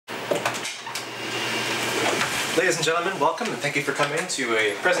Ladies and gentlemen, welcome and thank you for coming to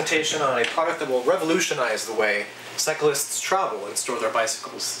a presentation on a product that will revolutionize the way cyclists travel and store their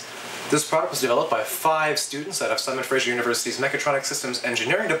bicycles. This product was developed by 5 students out of Simon Fraser University's Mechatronic Systems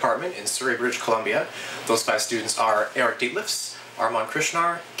Engineering Department in Surrey, British Columbia. Those 5 students are Eric Dietlifs, Armand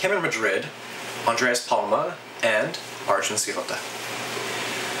Krishnar, Cameron Madrid, Andreas Palma, and Arjun Silota.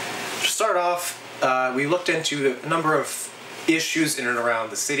 To start off, we looked into a number of issues in and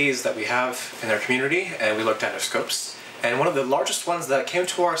around the cities that we have in our community, and we looked at our scopes. And one of the largest ones that came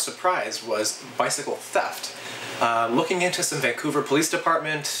to our surprise was bicycle theft. Looking into some Vancouver Police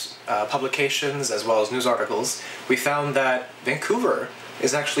Department publications as well as news articles, we found that Vancouver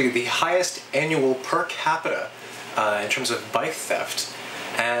is actually the highest annual per capita in terms of bike theft.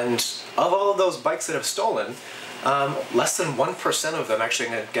 And of all of those bikes that have stolen, less than 1% of them actually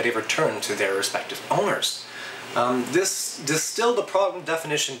get a return to their respective owners. This distilled the problem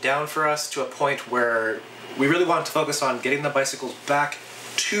definition down for us to a point where we really wanted to focus on getting the bicycles back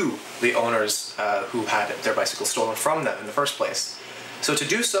to the owners who had their bicycles stolen from them in the first place. So to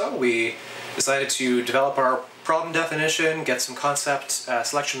do so, we decided to develop our problem definition, get some concept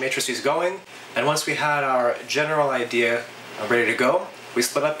selection matrices going, and once we had our general idea ready to go, we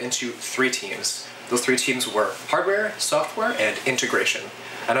split up into 3 teams. Those 3 teams were hardware, software, and integration.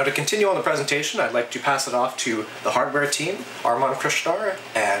 And now to continue on the presentation, I'd like to pass it off to the hardware team, Armand Krishnar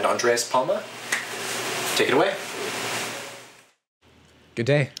and Andreas Palma. Take it away. Good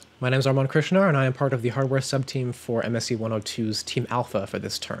day. My name is Armand Krishnar, and I am part of the hardware subteam for MSE102's Team Alpha for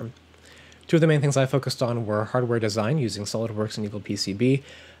this term. 2 of the main things I focused on were hardware design using SolidWorks and Eagle PCB,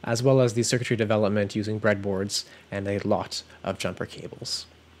 as well as the circuitry development using breadboards and a lot of jumper cables.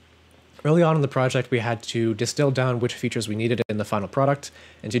 Early on in the project, we had to distill down which features we needed in the final product,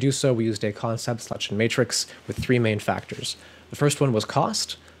 and to do so, we used a concept selection matrix with 3 main factors. The first one was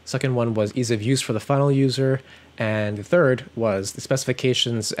cost, second one was ease of use for the final user, and the third was the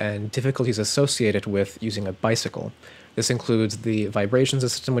specifications and difficulties associated with using a bicycle. This includes the vibrations the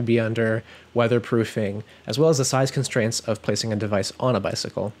system would be under, weatherproofing, as well as the size constraints of placing a device on a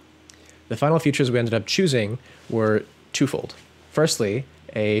bicycle. The final features we ended up choosing were twofold. Firstly,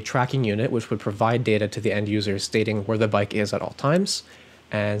 a tracking unit which would provide data to the end user stating where the bike is at all times,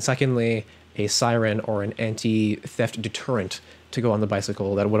 and secondly, a siren or an anti-theft deterrent to go on the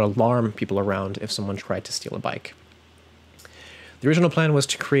bicycle that would alarm people around if someone tried to steal a bike. The original plan was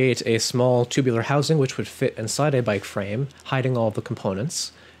to create a small tubular housing which would fit inside a bike frame, hiding all of the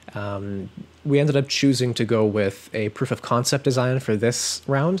components. We ended up choosing to go with a proof of concept design for this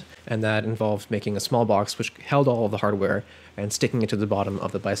round, and that involved making a small box which held all of the hardware and sticking it to the bottom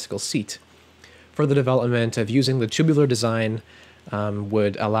of the bicycle seat. Further development of using the tubular design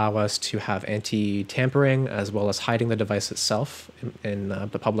would allow us to have anti-tampering as well as hiding the device itself in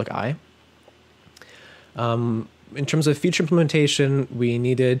the public eye. In terms of feature implementation, we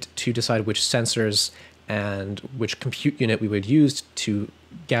needed to decide which sensors and which compute unit we would use to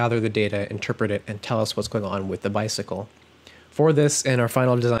gather the data, interpret it, and tell us what's going on with the bicycle. For this, in our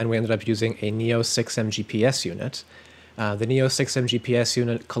final design, we ended up using a Neo 6M GPS unit. The Neo 6M GPS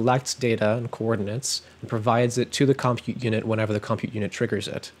unit collects data and coordinates and provides it to the compute unit whenever the compute unit triggers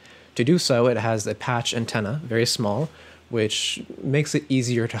it. To do so, it has a patch antenna, very small, which makes it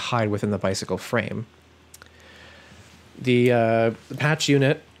easier to hide within the bicycle frame. The patch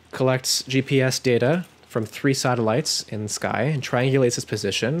unit collects GPS data from 3 satellites in the sky and triangulates its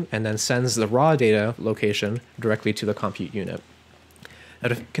position, and then sends the raw data location directly to the compute unit. Now,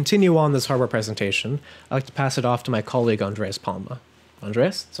 to continue on this hardware presentation, I'd like to pass it off to my colleague Andreas Palma.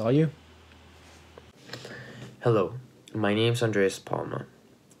 Andreas, it's all you. Hello, my name is Andreas Palma.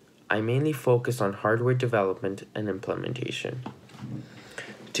 I mainly focus on hardware development and implementation.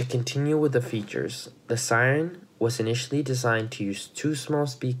 To continue with the features, the siren was initially designed to use 2 small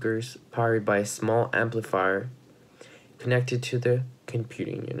speakers powered by a small amplifier connected to the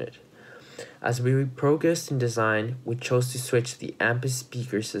computing unit. As we progressed in design, we chose to switch the amp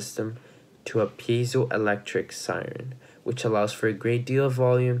speaker system to a piezoelectric siren, which allows for a great deal of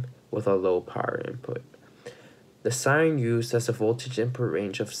volume with a low power input. The siren used has a voltage input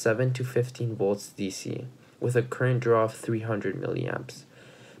range of 7 to 15 volts DC, with a current draw of 300 milliamps.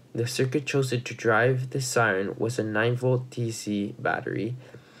 The circuit chosen to drive the siren was a 9-volt DC battery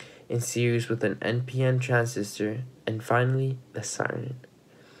in series with an NPN transistor, and finally, the siren.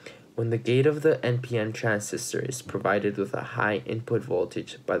 When the gate of the NPN transistor is provided with a high input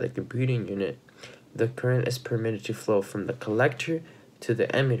voltage by the computing unit, the current is permitted to flow from the collector to the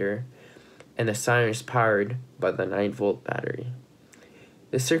emitter, and the siren is powered by the 9-volt battery.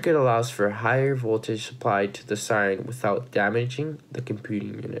 This circuit allows for a higher voltage supplied to the siren without damaging the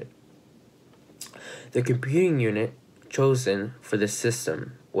computing unit. The computing unit chosen for this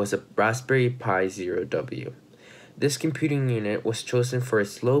system was a Raspberry Pi Zero W. This computing unit was chosen for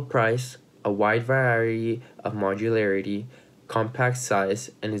its low price, a wide variety of modularity, compact size,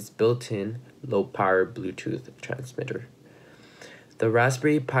 and its built-in low-power Bluetooth transmitter. The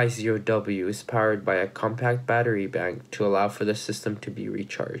Raspberry Pi Zero W is powered by a compact battery bank to allow for the system to be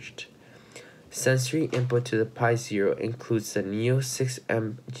recharged. Sensory input to the Pi Zero includes the Neo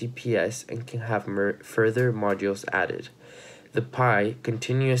 6M GPS and can have further modules added. The Pi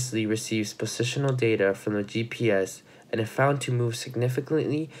continuously receives positional data from the GPS, and if found to move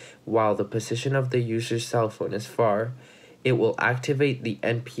significantly while the position of the user's cell phone is far, it will activate the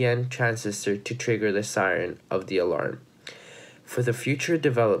NPN transistor to trigger the siren of the alarm. For the future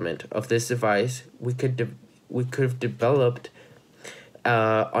development of this device, we could have developed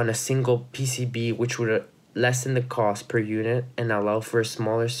on a single PCB, which would lessen the cost per unit and allow for a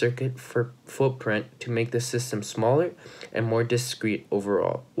smaller circuit footprint to make the system smaller and more discreet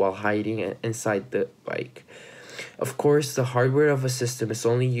overall while hiding it inside the bike. Of course, the hardware of a system is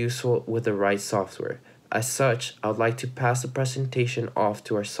only useful with the right software. As such, I would like to pass the presentation off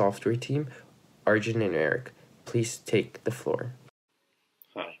to our software team, Arjun and Eric. Please take the floor.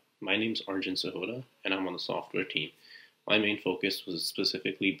 Hi, my name is Arjun Sahota, and I'm on the software team. My main focus was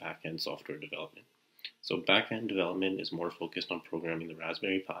specifically back-end software development. So back-end development is more focused on programming the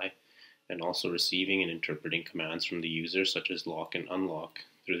Raspberry Pi and also receiving and interpreting commands from the user such as lock and unlock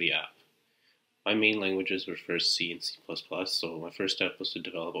through the app. My main languages were first C and C++, so my first step was to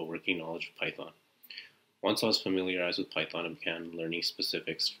develop a working knowledge of Python. Once I was familiarized with Python, I began learning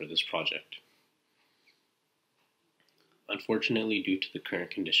specifics for this project. Unfortunately, due to the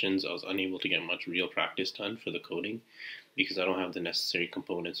current conditions, I was unable to get much real practice done for the coding because I don't have the necessary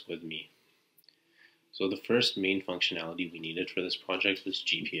components with me. So the first main functionality we needed for this project was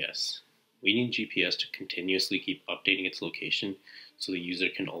GPS. We need GPS to continuously keep updating its location so the user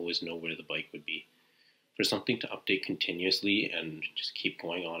can always know where the bike would be. For something to update continuously and just keep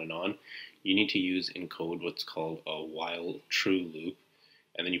going on and on, you need to use in code what's called a while true loop,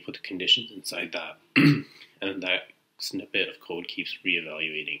 and then you put the conditions inside that, and then that snippet of code keeps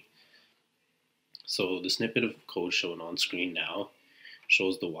reevaluating. So the snippet of code shown on screen now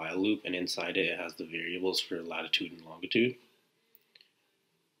shows the while loop, and inside it has the variables for latitude and longitude.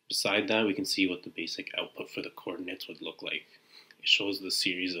 Beside that, we can see what the basic output for the coordinates would look like. It shows the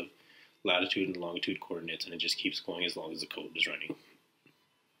series of latitude and longitude coordinates, and it just keeps going as long as the code is running.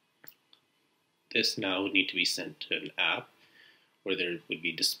 This now would need to be sent to an app where there would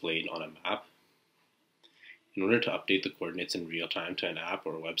be displayed on a map. In order to update the coordinates in real time to an app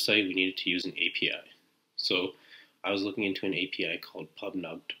or a website, we needed to use an API. So I was looking into an API called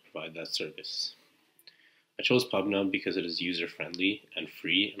PubNub to provide that service. I chose PubNub because it is user-friendly and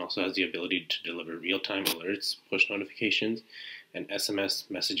free, and also has the ability to deliver real-time alerts, push notifications, and SMS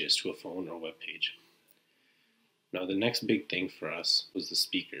messages to a phone or web page. Now the next big thing for us was the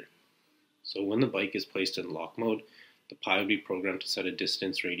speaker. So when the bike is placed in lock mode, the Pi would be programmed to set a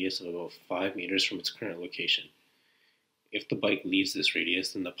distance radius of about 5 meters from its current location. If the bike leaves this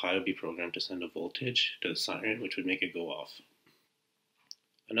radius, then the Pi would be programmed to send a voltage to the siren, which would make it go off.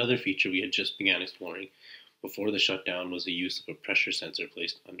 Another feature we had just began exploring before the shutdown was the use of a pressure sensor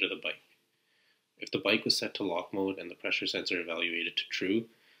placed under the bike. If the bike was set to lock mode and the pressure sensor evaluated to true,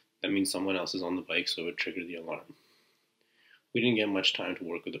 that means someone else is on the bike, so it would trigger the alarm. We didn't get much time to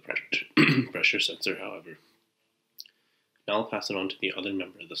work with the pressure sensor, however. Now I'll pass it on to the other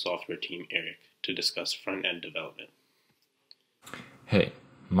member of the software team, Eric, to discuss front-end development. Hey,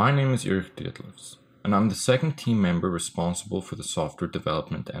 my name is Eric Dietlefs, and I'm the second team member responsible for the software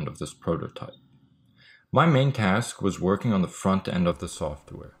development end of this prototype. My main task was working on the front end of the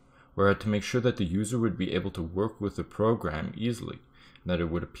software, where I had to make sure that the user would be able to work with the program easily, and that it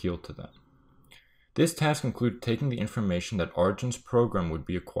would appeal to them. This task included taking the information that Arjun's program would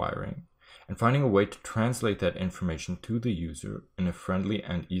be acquiring, and finding a way to translate that information to the user in a friendly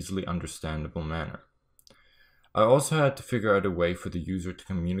and easily understandable manner. I also had to figure out a way for the user to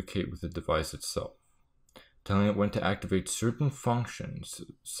communicate with the device itself, telling it when to activate certain functions,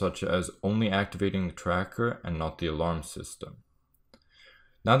 such as only activating the tracker and not the alarm system.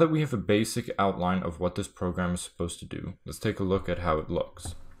 Now that we have a basic outline of what this program is supposed to do, let's take a look at how it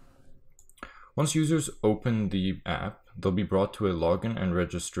looks. Once users open the app, they'll be brought to a login and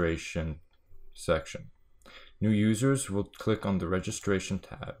registration section. New users will click on the registration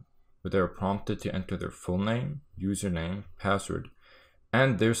tab, where they are prompted to enter their full name, username, password,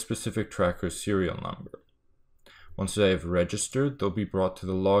 and their specific tracker's serial number. Once they have registered, they'll be brought to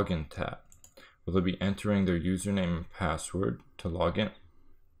the login tab, where they'll be entering their username and password to log in.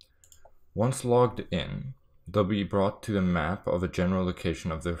 Once logged in, they'll be brought to the map of a general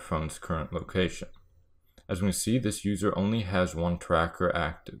location of their phone's current location. As we can see, this user only has one tracker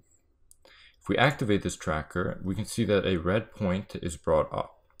active. If we activate this tracker, we can see that a red point is brought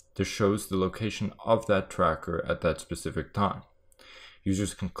up. This shows the location of that tracker at that specific time.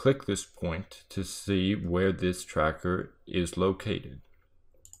 Users can click this point to see where this tracker is located.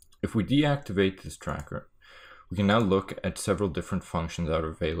 If we deactivate this tracker, we can now look at several different functions that are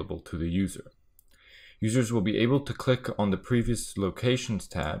available to the user. Users will be able to click on the Previous Locations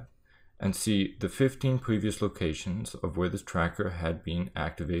tab and see the 15 previous locations of where this tracker had been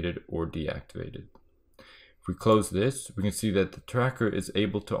activated or deactivated. If we close this, we can see that the tracker is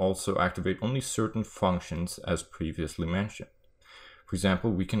able to also activate only certain functions as previously mentioned. For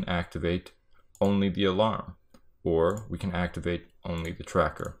example, we can activate only the alarm, or we can activate only the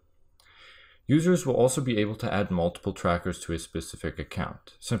tracker. Users will also be able to add multiple trackers to a specific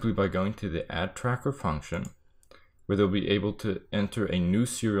account, simply by going to the Add Tracker function, where they'll be able to enter a new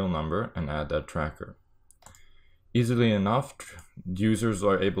serial number and add that tracker. Easily enough, users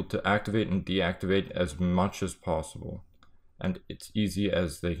are able to activate and deactivate as much as possible, and it's easy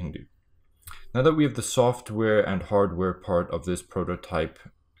as they can do. Now that we have the software and hardware part of this prototype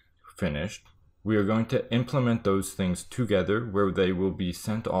finished, we are going to implement those things together where they will be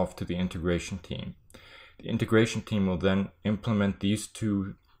sent off to the integration team. The integration team will then implement these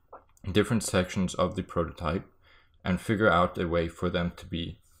two different sections of the prototype and figure out a way for them to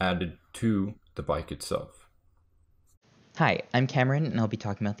be added to the bike itself. Hi, I'm Cameron, and I'll be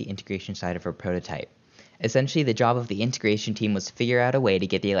talking about the integration side of our prototype. Essentially, the job of the integration team was to figure out a way to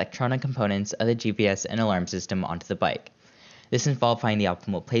get the electronic components of the GPS and alarm system onto the bike. This involved finding the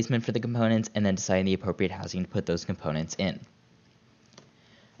optimal placement for the components and then deciding the appropriate housing to put those components in.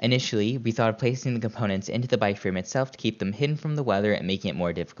 Initially, we thought of placing the components into the bike frame itself to keep them hidden from the weather and making it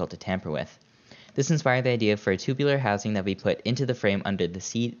more difficult to tamper with. This inspired the idea for a tubular housing that we put into the frame under the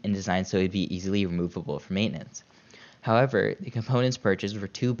seat and designed so it would be easily removable for maintenance. However, the components purchased were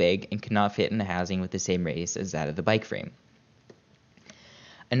too big and could not fit in the housing with the same radius as that of the bike frame.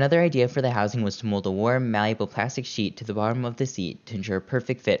 Another idea for the housing was to mold a warm, malleable plastic sheet to the bottom of the seat to ensure a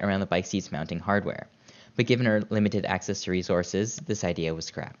perfect fit around the bike seat's mounting hardware. But given our limited access to resources, this idea was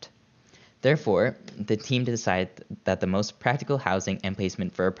scrapped. Therefore, the team decided that the most practical housing and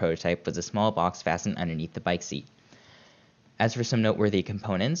placement for our prototype was a small box fastened underneath the bike seat. As for some noteworthy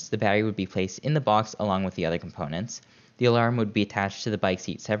components, the battery would be placed in the box along with the other components. The alarm would be attached to the bike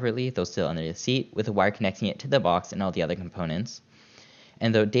seat separately, though still under the seat, with a wire connecting it to the box and all the other components.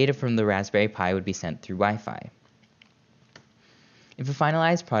 And the data from the Raspberry Pi would be sent through Wi-Fi. If a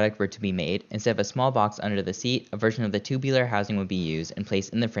finalized product were to be made, instead of a small box under the seat, a version of the tubular housing would be used and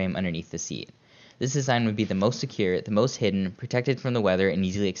placed in the frame underneath the seat. This design would be the most secure, the most hidden, protected from the weather, and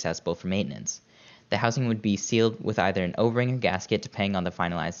easily accessible for maintenance. The housing would be sealed with either an O-ring or gasket depending on the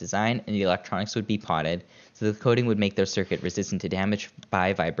finalized design, and the electronics would be potted, so the coating would make their circuit resistant to damage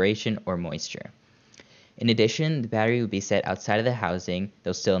by vibration or moisture. In addition, the battery would be set outside of the housing,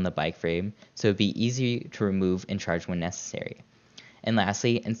 though still in the bike frame, so it would be easy to remove and charge when necessary. And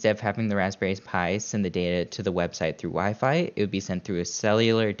lastly, instead of having the Raspberry Pi send the data to the website through Wi-Fi, it would be sent through a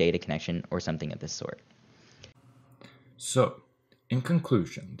cellular data connection or something of this sort. So, in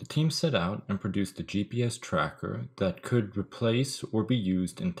conclusion, the team set out and produced a GPS tracker that could replace or be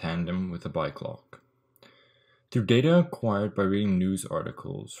used in tandem with a bike lock. Through data acquired by reading news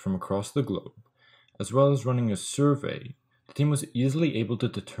articles from across the globe, as well as running a survey, the team was easily able to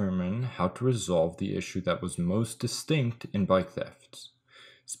determine how to resolve the issue that was most distinct in bike thefts.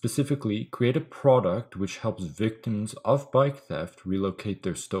 Specifically, create a product which helps victims of bike theft relocate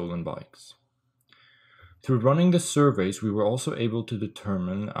their stolen bikes. Through running the surveys, we were also able to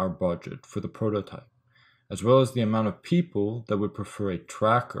determine our budget for the prototype, as well as the amount of people that would prefer a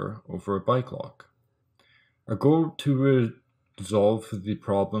tracker over a bike lock. Our goal to resolve the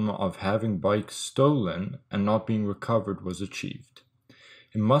problem of having bikes stolen and not being recovered was achieved.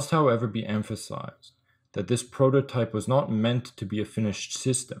 It must, however, be emphasized that this prototype was not meant to be a finished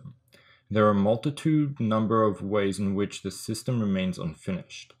system. There are a number of ways in which the system remains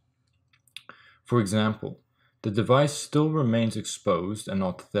unfinished. For example, the device still remains exposed and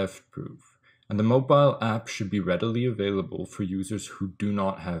not theft-proof, and the mobile app should be readily available for users who do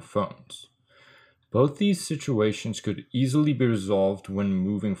not have phones. Both these situations could easily be resolved when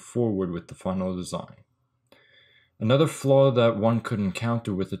moving forward with the final design. Another flaw that one could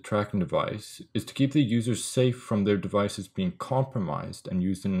encounter with a tracking device is to keep the user safe from their devices being compromised and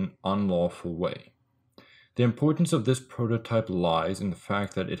used in an unlawful way. The importance of this prototype lies in the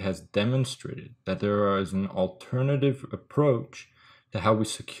fact that it has demonstrated that there is an alternative approach to how we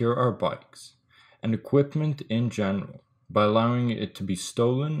secure our bikes and equipment in general by allowing it to be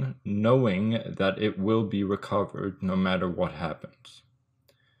stolen, knowing that it will be recovered no matter what happens.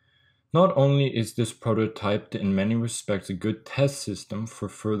 Not only is this prototype in many respects a good test system for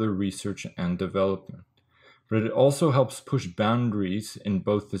further research and development, but it also helps push boundaries in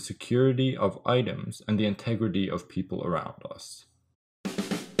both the security of items and the integrity of people around us.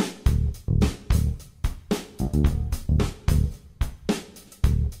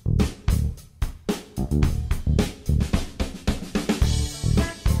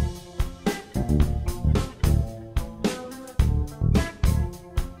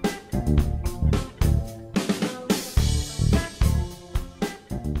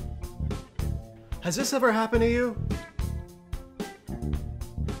 Has this ever happened to you?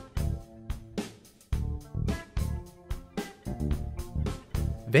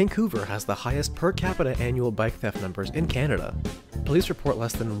 Vancouver has the highest per capita annual bike theft numbers in Canada. Police report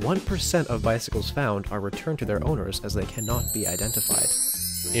less than 1% of bicycles found are returned to their owners as they cannot be identified.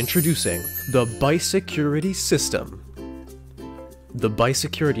 Introducing the Bicecurity System. The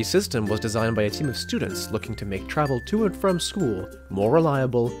Bicecurity System was designed by a team of students looking to make travel to and from school more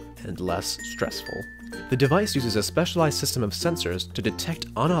reliable and less stressful. The device uses a specialized system of sensors to detect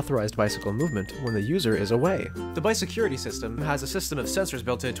unauthorized bicycle movement when the user is away. The Bicecurity System has a system of sensors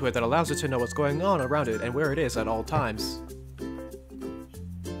built into it that allows it to know what's going on around it and where it is at all times.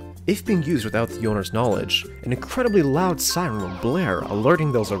 If being used without the owner's knowledge, an incredibly loud siren will blare,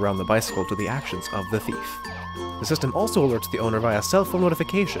 alerting those around the bicycle to the actions of the thief. The system also alerts the owner via cell phone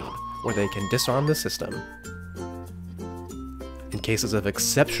notification, where they can disarm the system. In cases of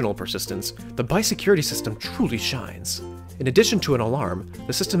exceptional persistence, the Bicecurity System truly shines. In addition to an alarm,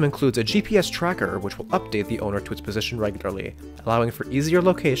 the system includes a GPS tracker which will update the owner to its position regularly, allowing for easier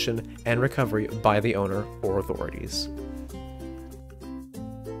location and recovery by the owner or authorities.